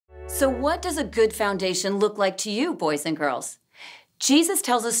So what does a good foundation look like to you, boys and girls? Jesus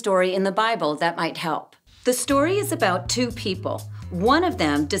tells a story in the Bible that might help. The story is about two people. One of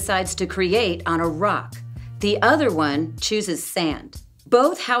them decides to create on a rock. The other one chooses sand.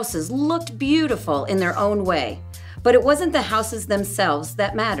 Both houses looked beautiful in their own way, but it wasn't the houses themselves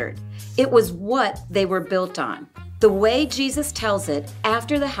that mattered. It was what they were built on. The way Jesus tells it,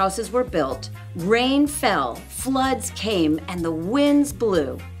 after the houses were built, rain fell, floods came, and the winds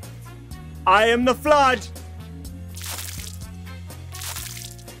blew. I am the flood.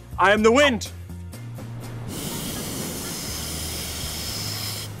 I am the wind.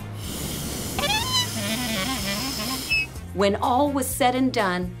 When all was said and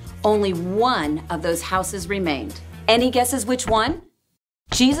done, only one of those houses remained. Any guesses which one?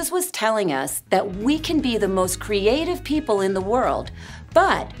 Jesus was telling us that we can be the most creative people in the world,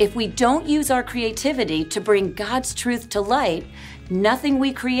 but if we don't use our creativity to bring God's truth to light, nothing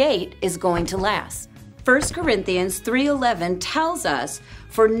we create is going to last. 1 Corinthians 3:11 tells us,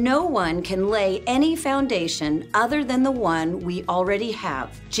 "For no one can lay any foundation other than the one we already have,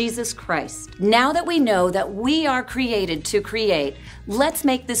 Jesus Christ." Now that we know that we are created to create, let's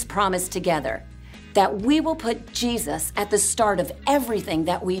make this promise together, that we will put Jesus at the start of everything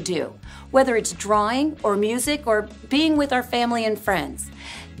that we do, whether it's drawing or music or being with our family and friends.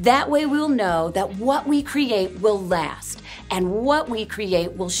 That way we'll know that what we create will last, and what we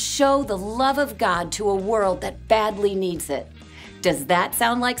create will show the love of God to a world that badly needs it. Does that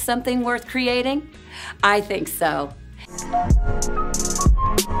sound like something worth creating? I think so.